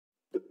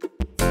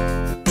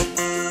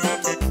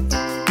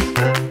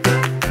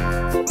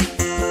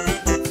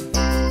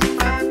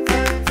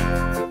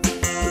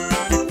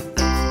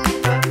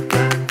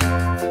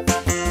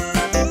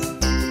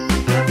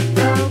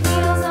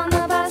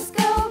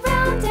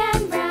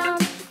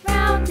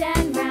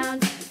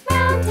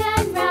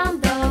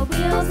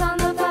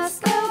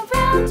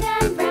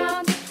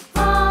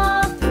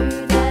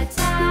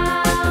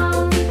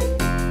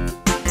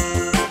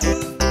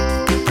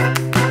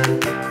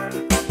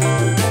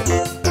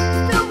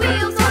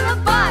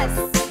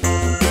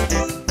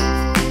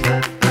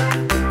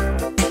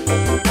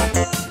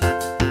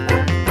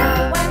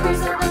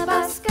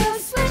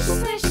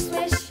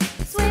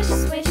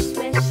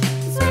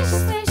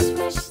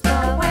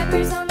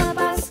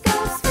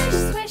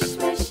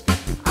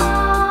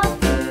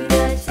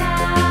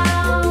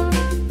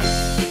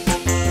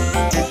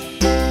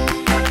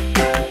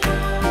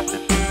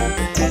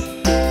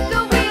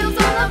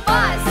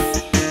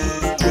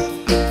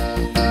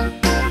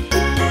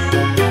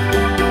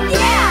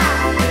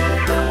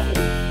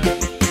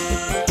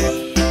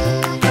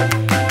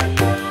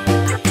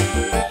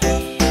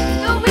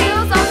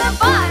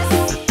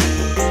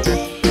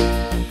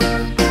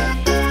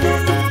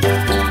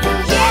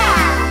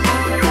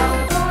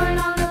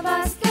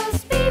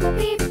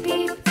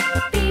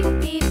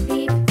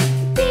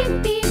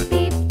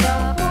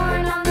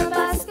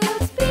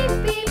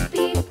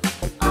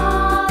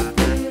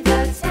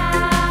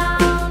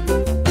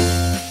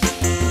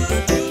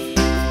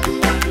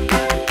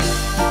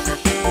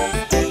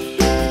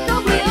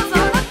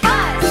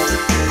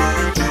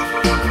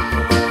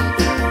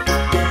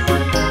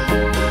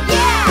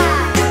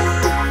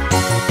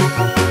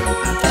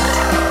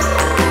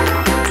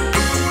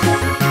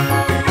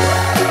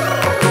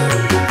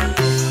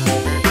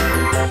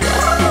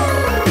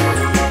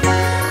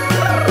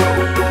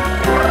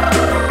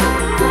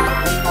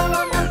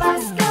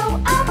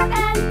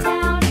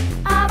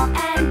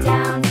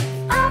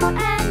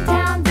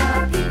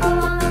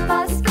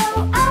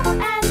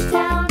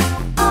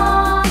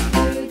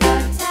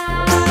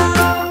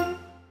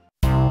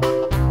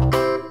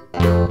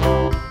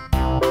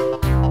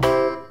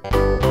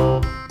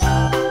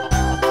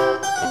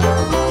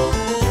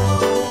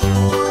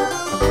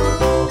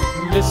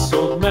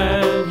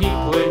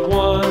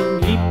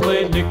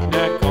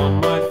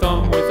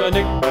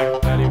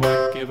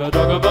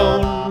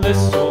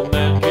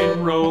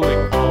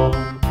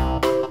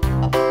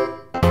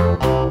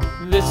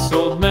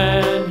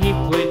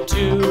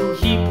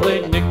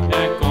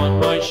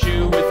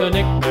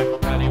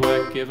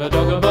give a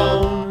dog a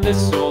bone.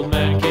 This old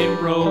man came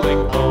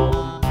rolling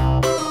home.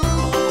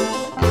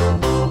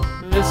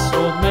 This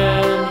old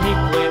man, he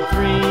played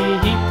three.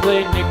 He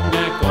played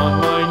knick-knack on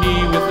my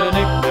knee with a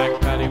knick-knack,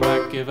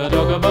 paddywhack, give a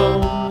dog a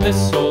bone.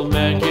 This old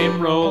man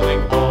came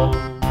rolling home.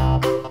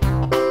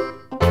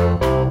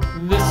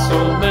 This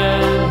old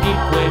man, he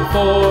played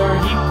four.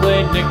 He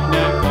played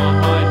knick-knack on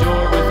my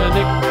door with a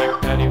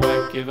knick-knack,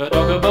 paddywhack, give a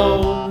dog a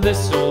bone.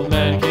 This old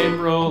man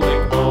came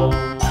rolling home.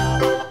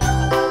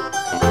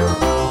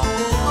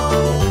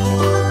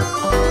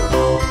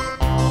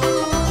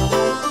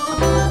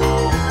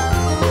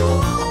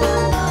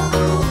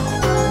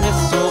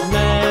 This old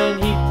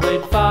man, he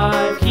played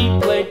five. He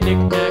played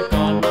knick-knack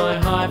on my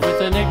hive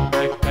with a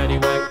knick-knack,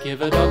 paddywhack,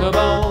 give a dog a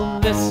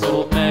bone. This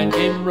old man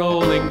came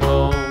rolling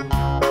home.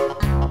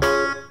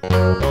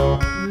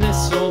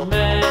 This old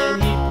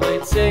man, he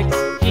played six.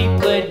 He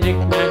played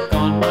knick-knack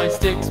on my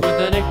sticks with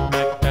a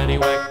knick-knack,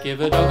 paddywhack,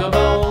 give a dog a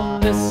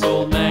bone. This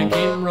old man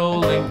came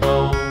rolling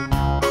home.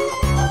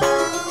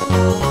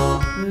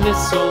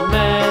 This old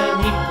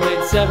man, he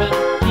played seven.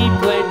 He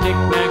played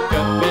knick-knack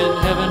up in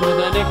heaven with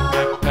a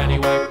knick-knack,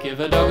 paddywhack, give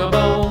a dog a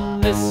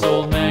bone. This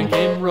old man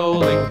came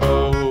rolling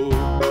home.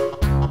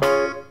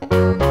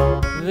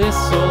 This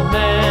old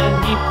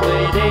man, he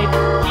played eight.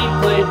 He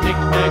played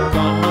knick-knack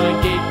on my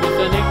gate with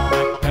a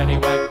knick-knack,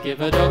 paddywhack,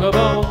 give a dog a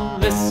bone.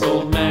 This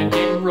old man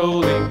came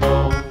rolling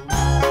home.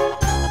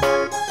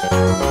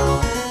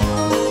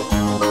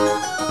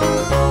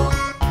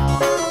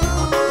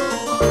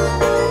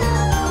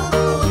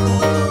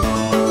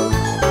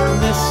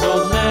 This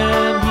old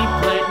man, he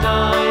played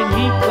nine.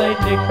 He played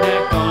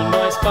knick-knack on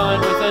my spine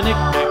with a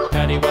knick-knack,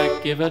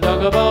 paddywhack, give a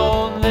dog a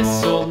bone.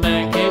 This old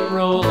man came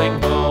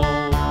rolling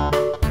home.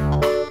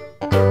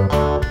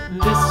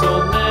 This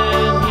old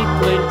man, he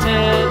played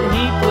ten.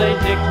 He played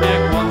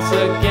knick-knack once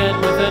again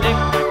with a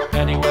knick-knack,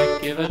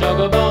 paddywhack, give a dog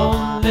a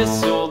bone.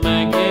 This old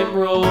man came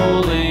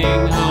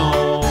rolling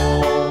home.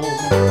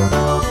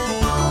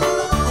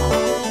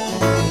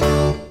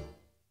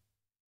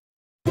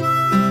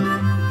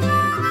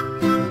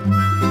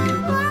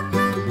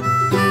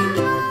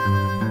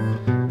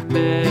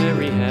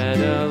 Mary had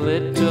a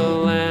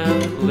little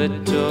lamb,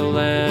 little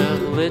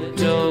lamb,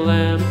 little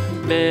lamb.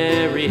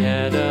 Mary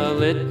had a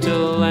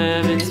little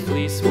lamb, its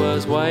fleece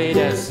was white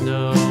as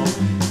snow.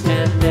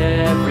 And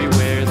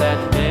everywhere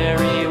that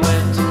Mary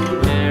went,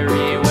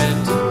 Mary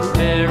went,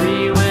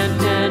 Mary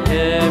went. And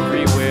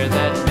everywhere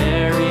that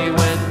Mary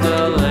went,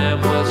 the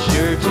lamb was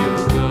sure to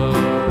go.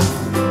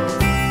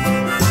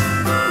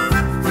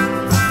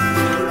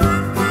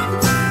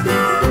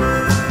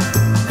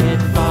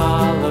 It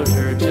followed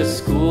her to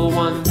school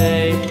one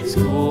day,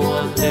 school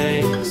one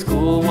day,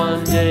 school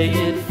one day.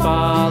 It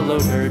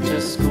followed her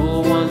to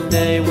school one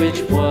day,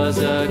 which was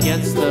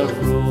against the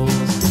rules.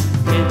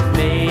 It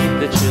made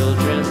the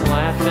children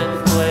laugh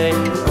and play,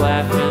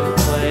 laugh and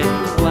play,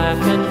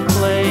 laugh and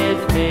play.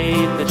 It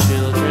made the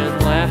children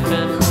laugh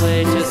and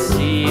play to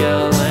see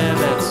a lamb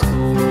at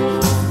school.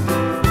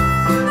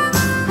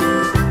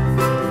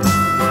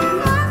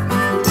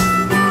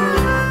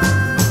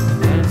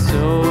 And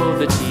so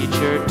the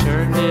teacher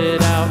turned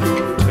it out,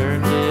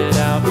 turned it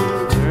out,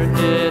 turned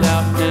it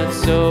out. And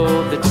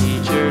so the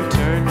teacher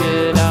turned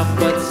it out,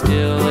 but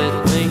still it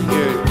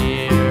lingered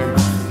near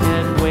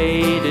and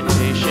waited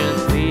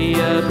patiently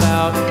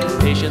about,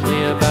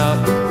 patiently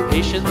about,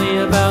 patiently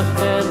about,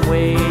 and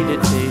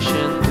waited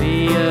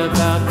patiently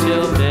about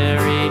till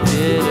Mary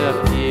did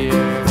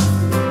appear.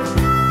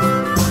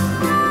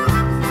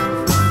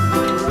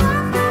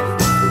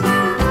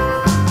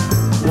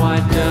 Why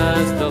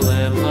does the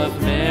lamb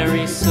love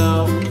Mary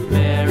so,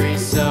 Mary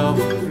so,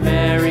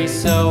 Mary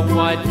so?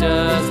 Why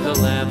does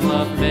the lamb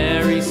love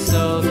Mary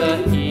so?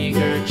 The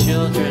eager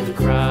children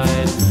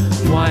cried.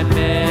 Why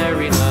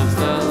Mary loves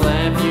the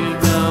lamb, you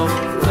know,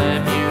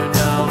 lamb, you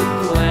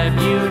know, lamb,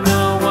 you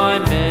know. Why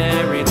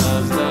Mary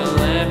loves the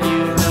lamb,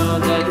 you know,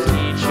 the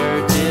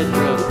teacher did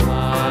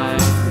reply.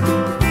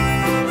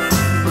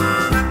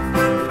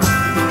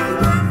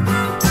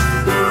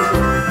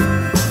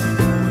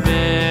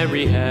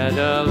 Mary had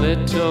a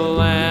little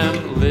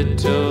lamb,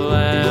 little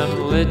lamb,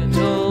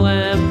 little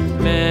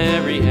lamb.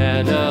 Mary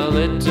had a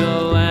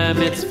little lamb,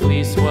 its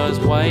fleece was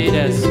white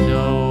as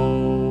snow.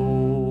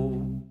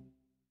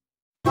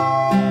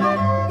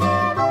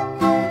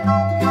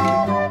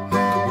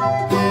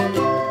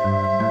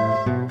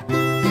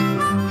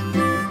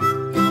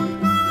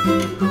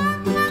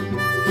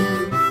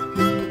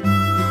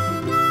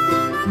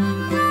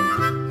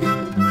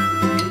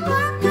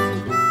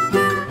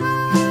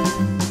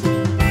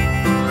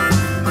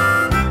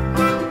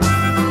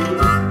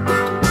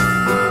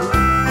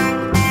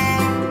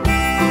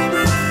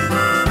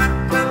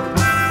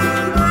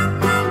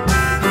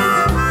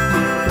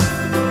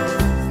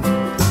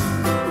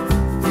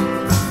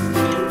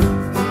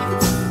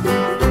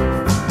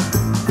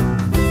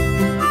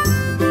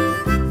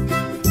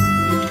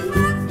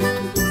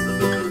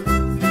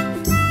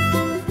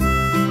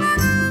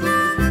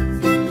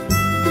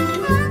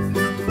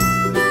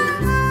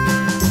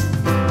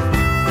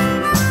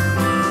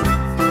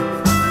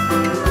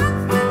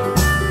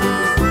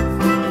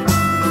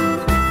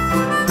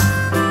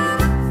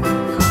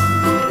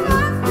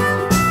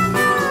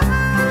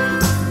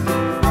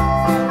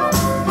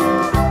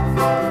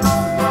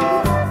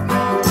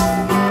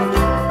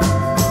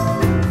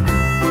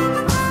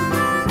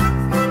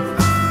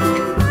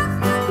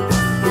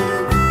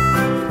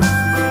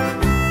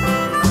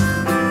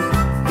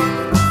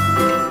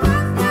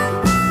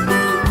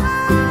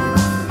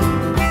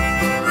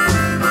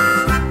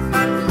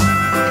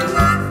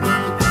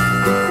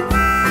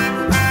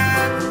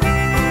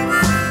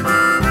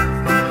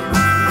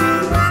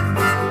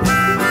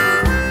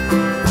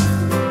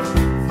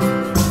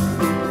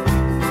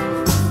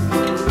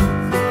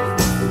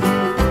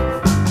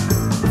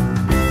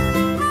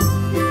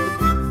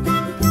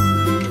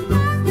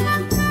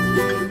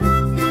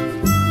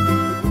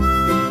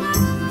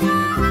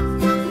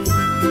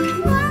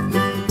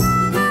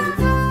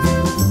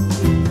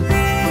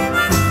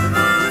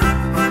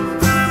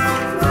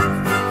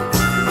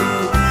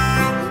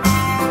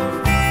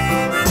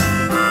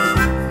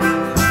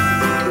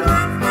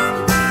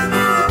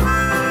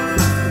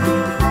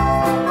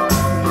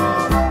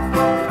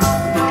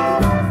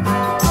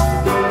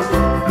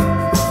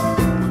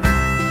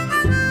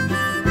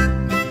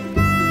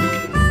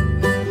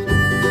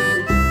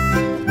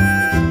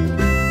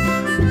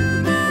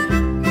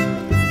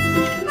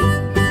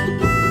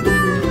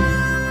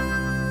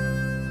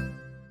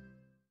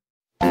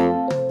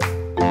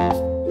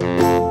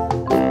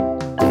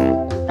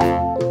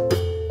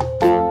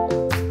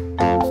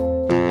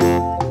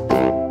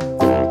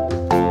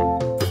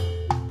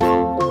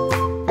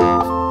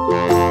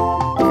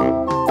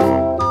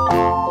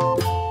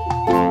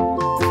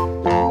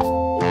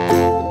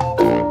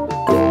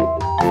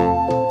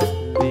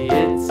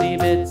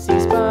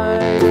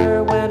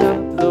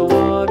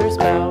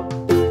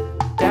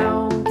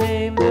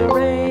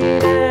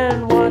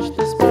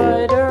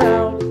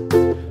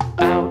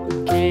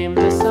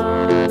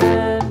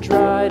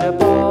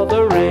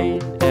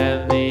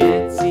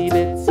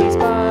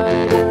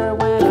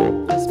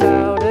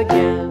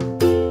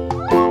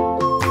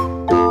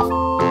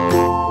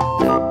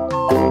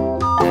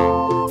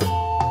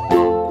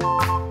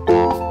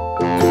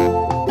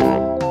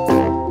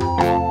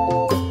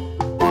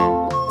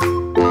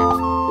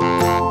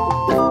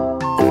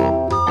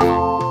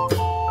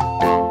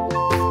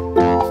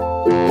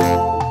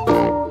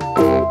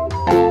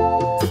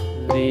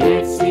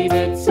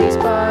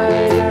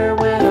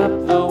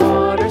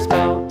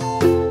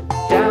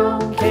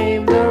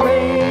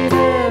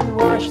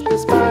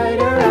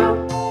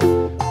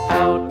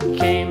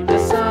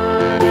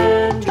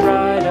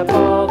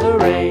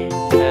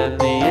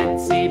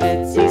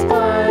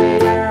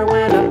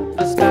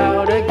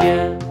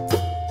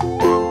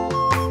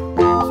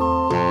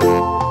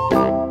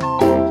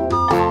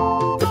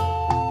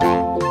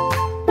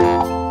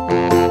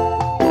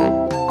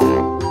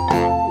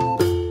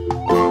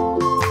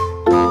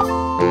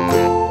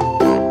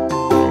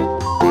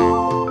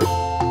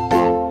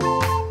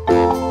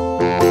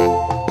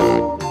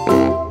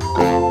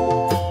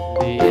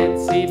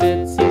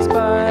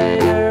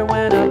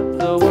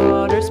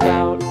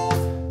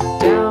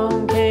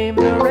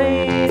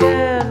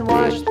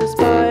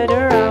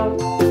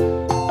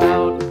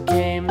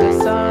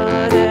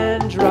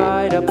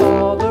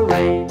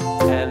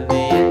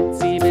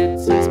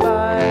 and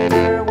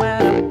spider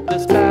went up the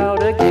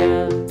spout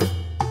again.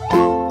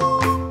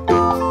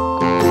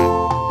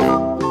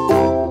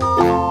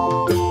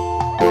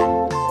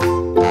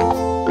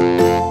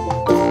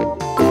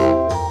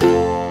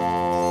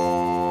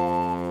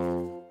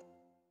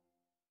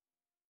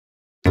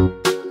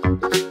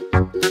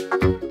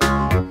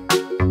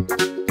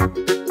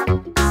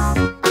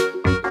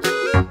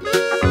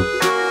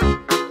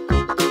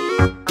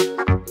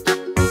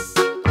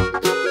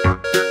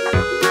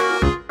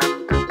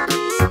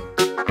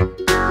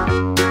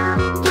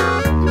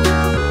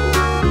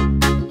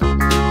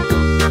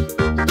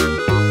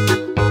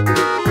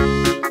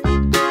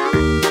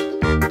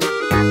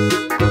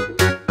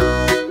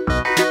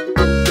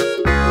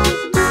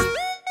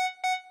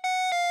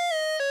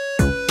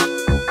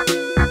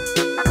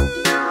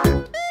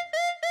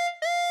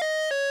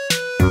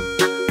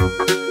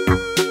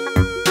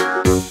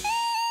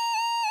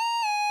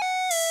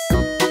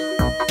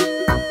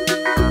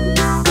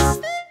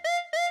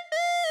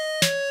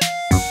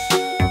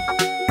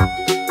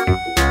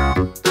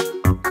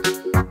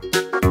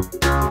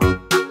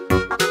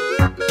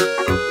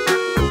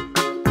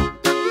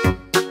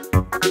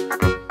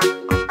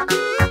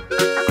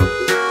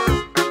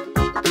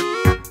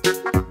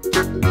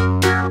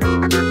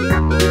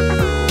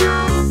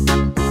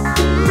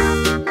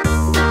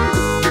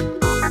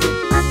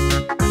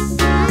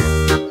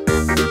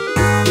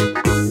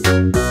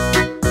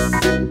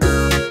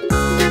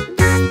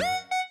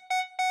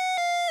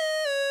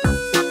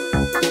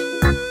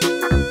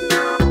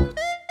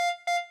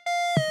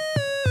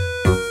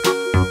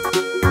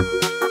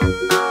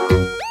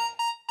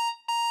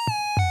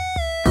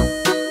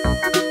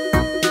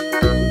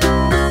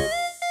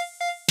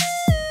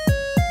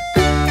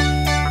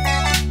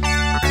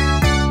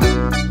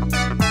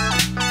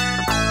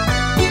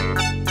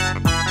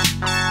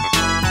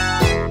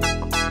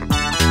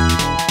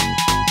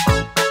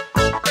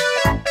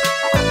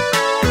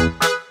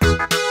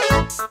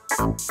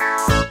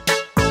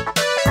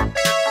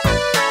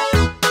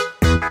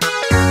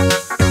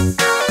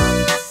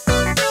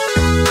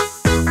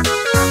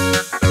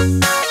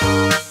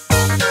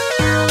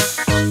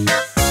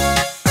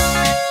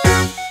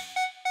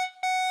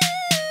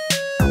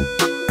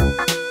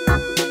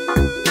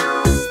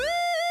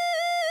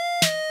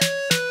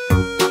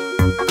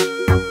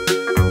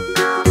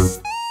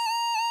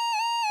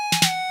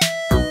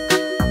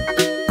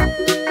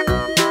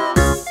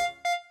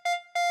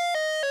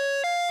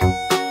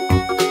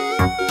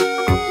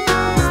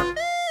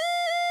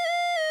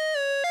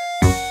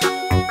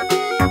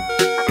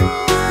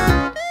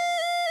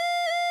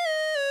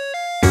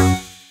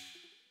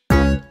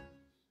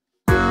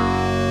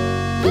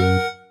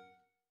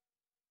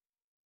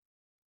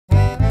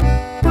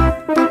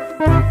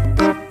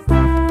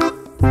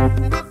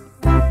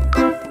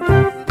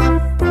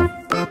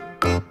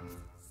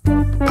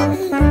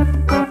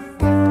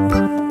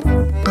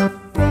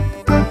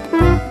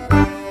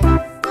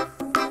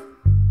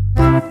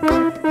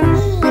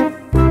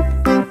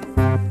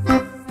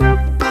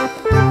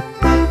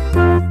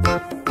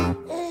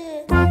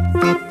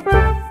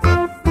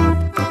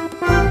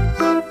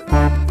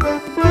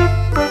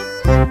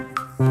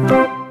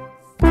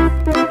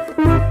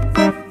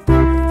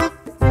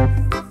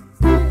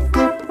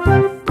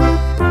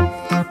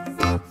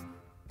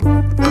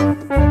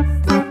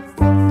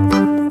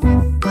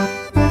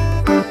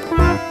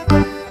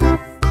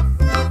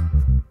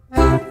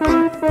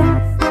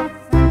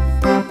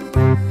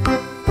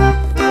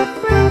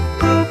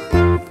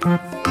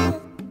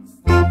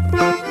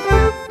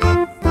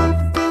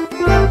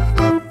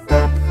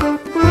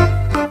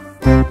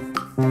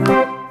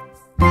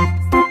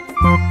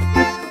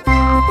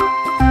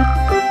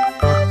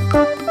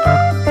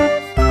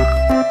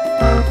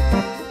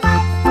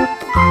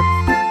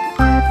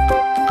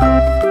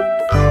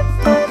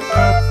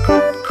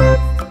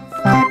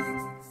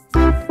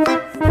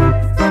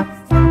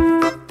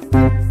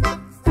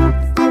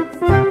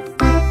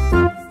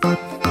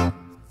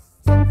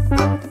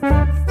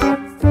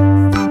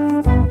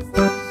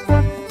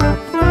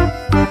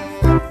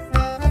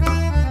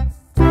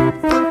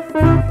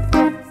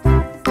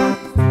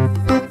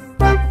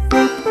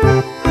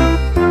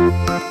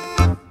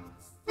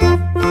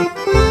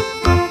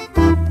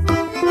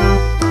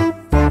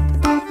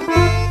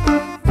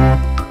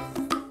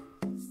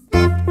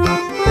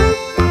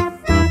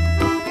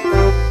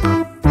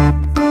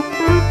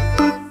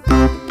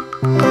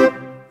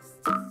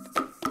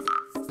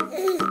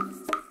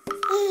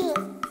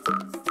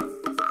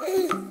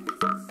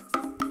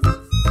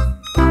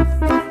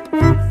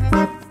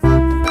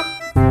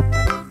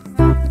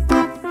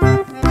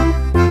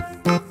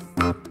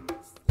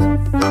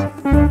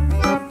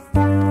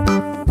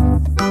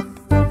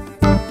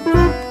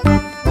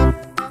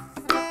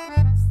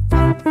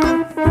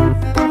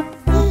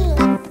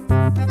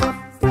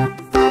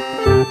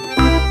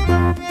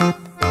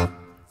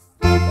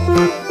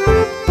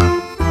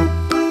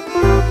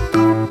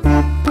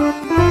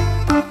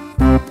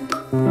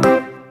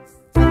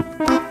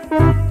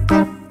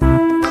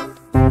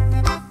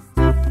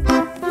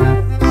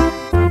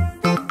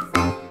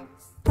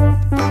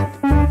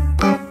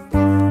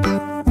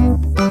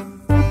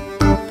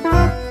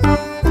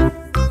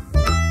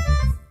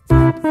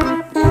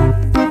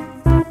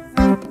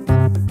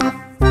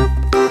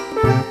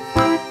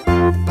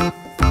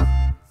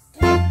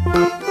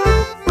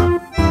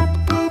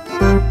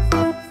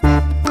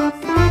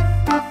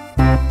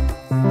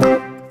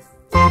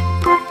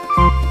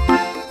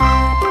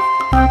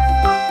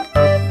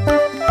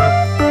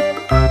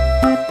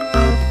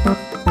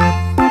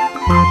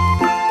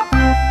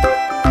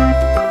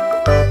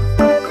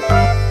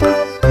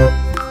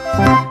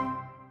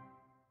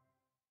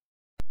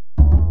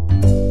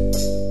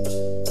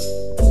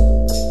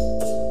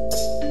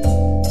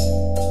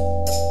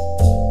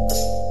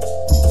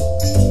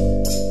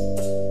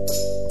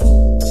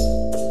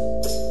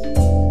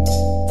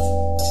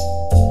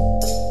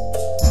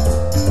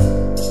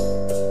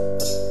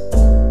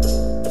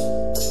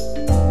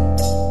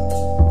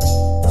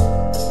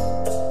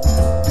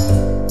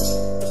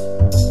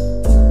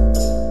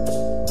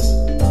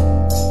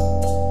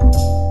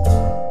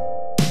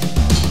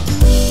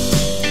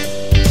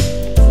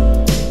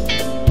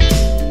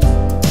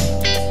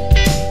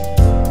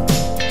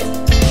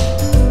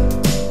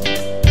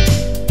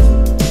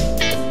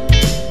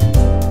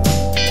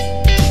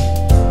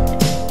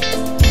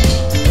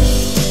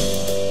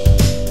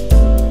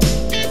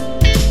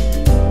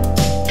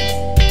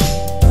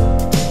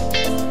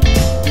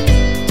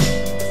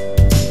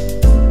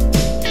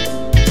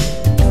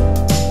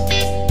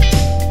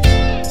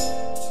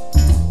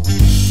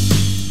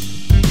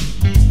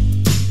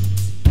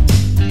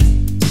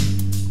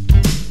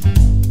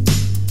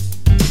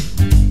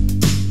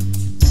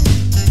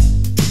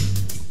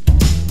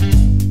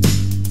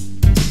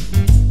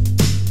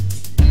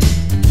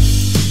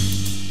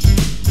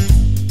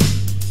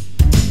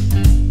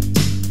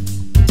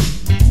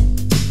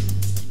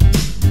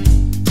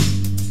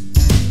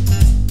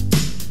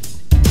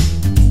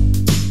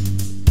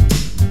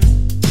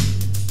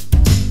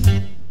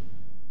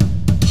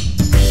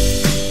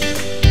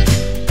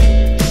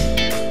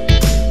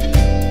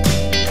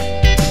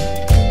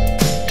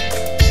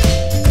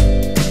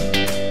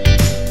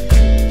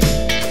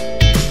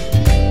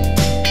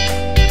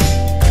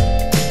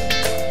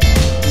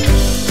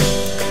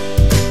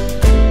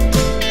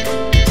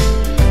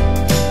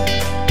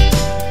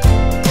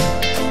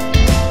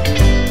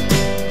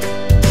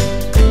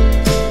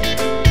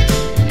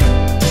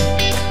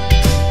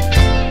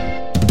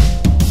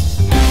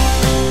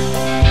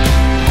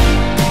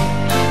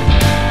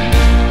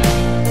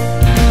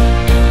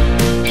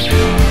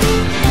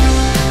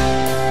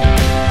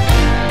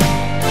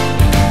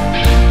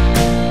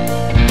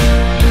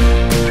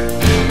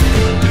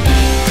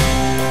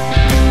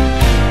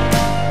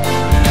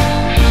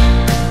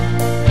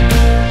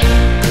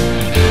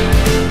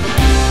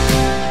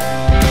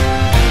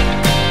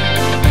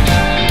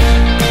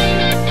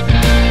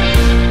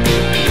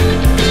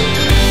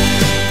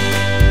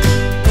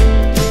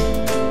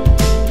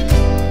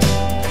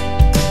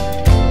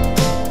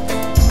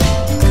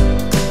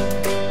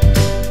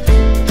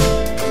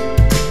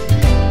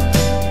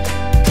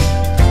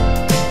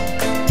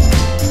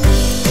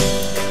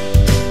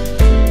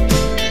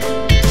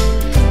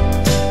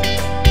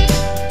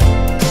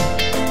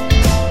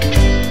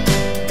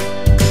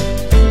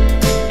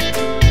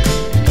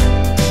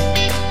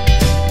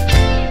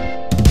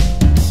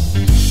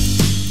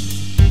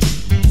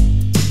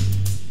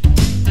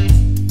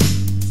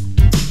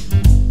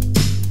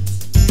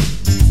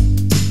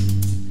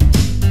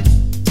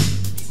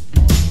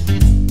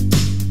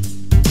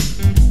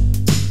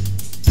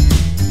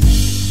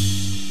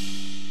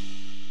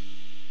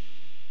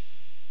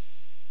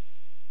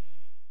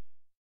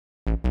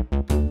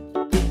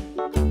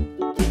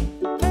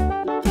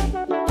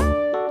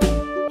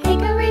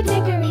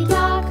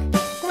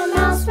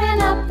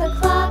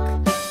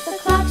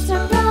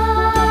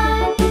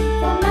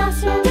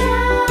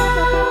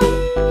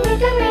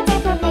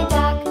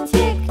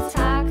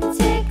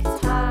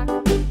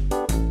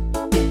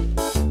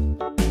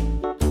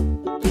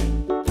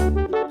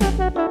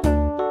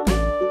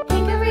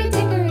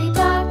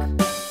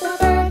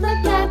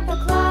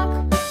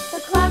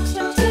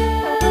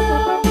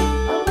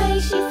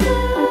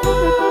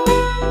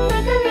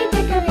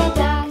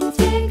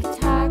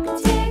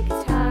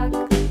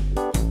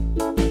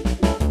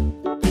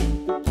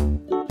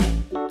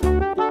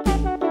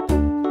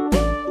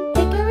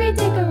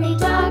 tickly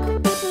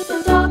tock.